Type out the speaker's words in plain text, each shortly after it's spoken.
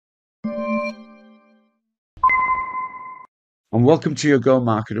And welcome to your Go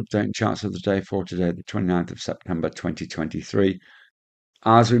Market Update and Charts of the Day for today, the 29th of September 2023.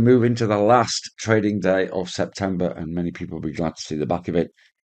 As we move into the last trading day of September, and many people will be glad to see the back of it.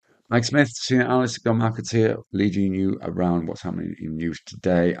 Mike Smith, Senior Analyst at Go Markets here, leading you around what's happening in news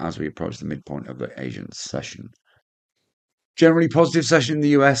today as we approach the midpoint of the Asian session. Generally positive session in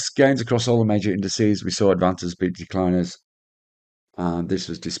the US, gains across all the major indices. We saw advances beat decliners, and this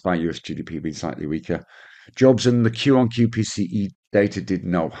was despite US GDP being slightly weaker. Jobs and the Q-on-Q PCE data did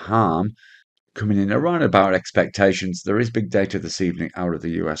no harm, coming in around about expectations. There is big data this evening out of the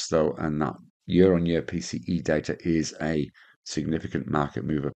US, though, and that year-on-year PCE data is a significant market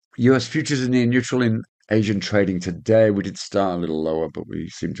mover. US futures are near neutral in Asian trading today. We did start a little lower, but we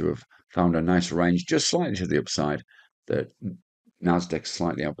seem to have found a nice range just slightly to the upside. The Nasdaq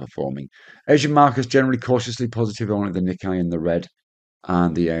slightly outperforming. Asian markets generally cautiously positive, only the Nikkei in the red,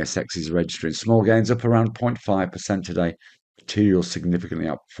 and the ASX is registering small gains up around 0.5% today. Materials significantly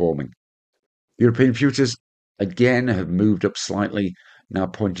outperforming. European futures again have moved up slightly, now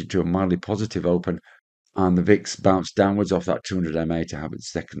pointing to a mildly positive open, and the VIX bounced downwards off that 200 MA to have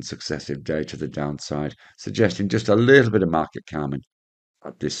its second successive day to the downside, suggesting just a little bit of market calming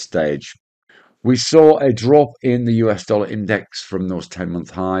at this stage. We saw a drop in the US dollar index from those 10-month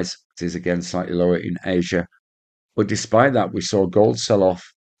highs. It is again slightly lower in Asia. But despite that, we saw gold sell off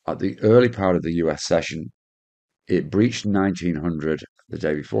at the early part of the US session. It breached 1900 the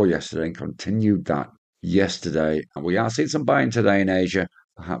day before yesterday and continued that yesterday. And we are seeing some buying today in Asia,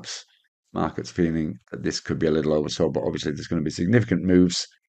 perhaps markets feeling that this could be a little oversold, but obviously there's going to be significant moves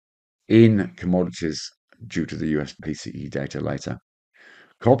in commodities due to the US PCE data later.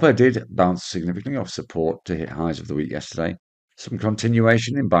 Copper did bounce significantly off support to hit highs of the week yesterday. Some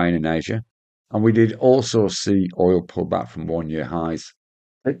continuation in buying in Asia. And we did also see oil pull back from one-year highs.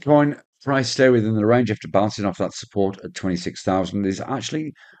 Bitcoin price stay within the range after bouncing off that support at 26,000 is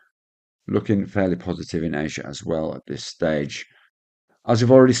actually looking fairly positive in Asia as well at this stage. As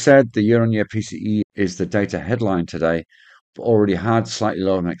we've already said, the year-on-year PCE is the data headline today. We've already had slightly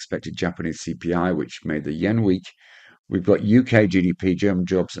lower than expected Japanese CPI, which made the yen weak. We've got UK GDP, German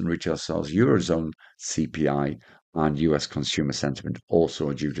jobs and retail sales, Eurozone CPI, and US consumer sentiment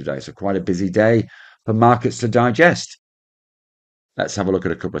also due today. So quite a busy day for markets to digest. Let's have a look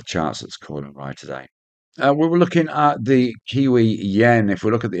at a couple of charts that's caught our eye today. We were looking at the Kiwi yen. If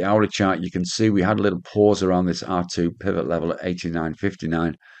we look at the hourly chart, you can see we had a little pause around this R2 pivot level at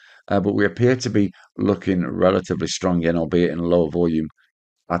 89.59, but we appear to be looking relatively strong yen, albeit in lower volume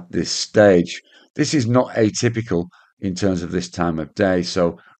at this stage. This is not atypical in terms of this time of day,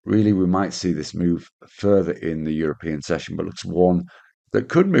 so really we might see this move further in the European session, but looks one that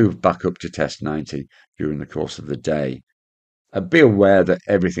could move back up to test 90 during the course of the day. Be aware that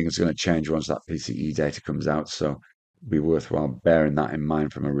everything is going to change once that PCE data comes out, so it'd be worthwhile bearing that in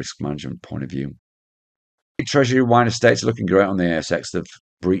mind from a risk management point of view. Treasury wine estates are looking great on the ASX. They've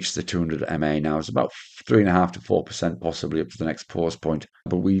breached the 200 MA now. It's about 3.5% to 4%, possibly up to the next pause point.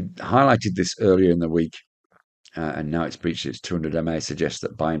 But we highlighted this earlier in the week, and now it's breached its 200 MA, suggests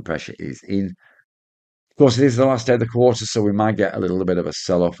that buying pressure is in. Of course, it is the last day of the quarter, so we might get a little bit of a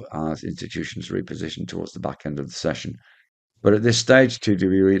sell-off as institutions reposition towards the back end of the session. But at this stage,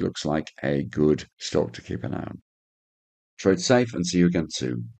 TWE looks like a good stock to keep an eye on. Trade safe and see you again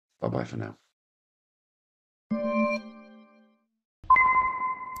soon. Bye-bye for now.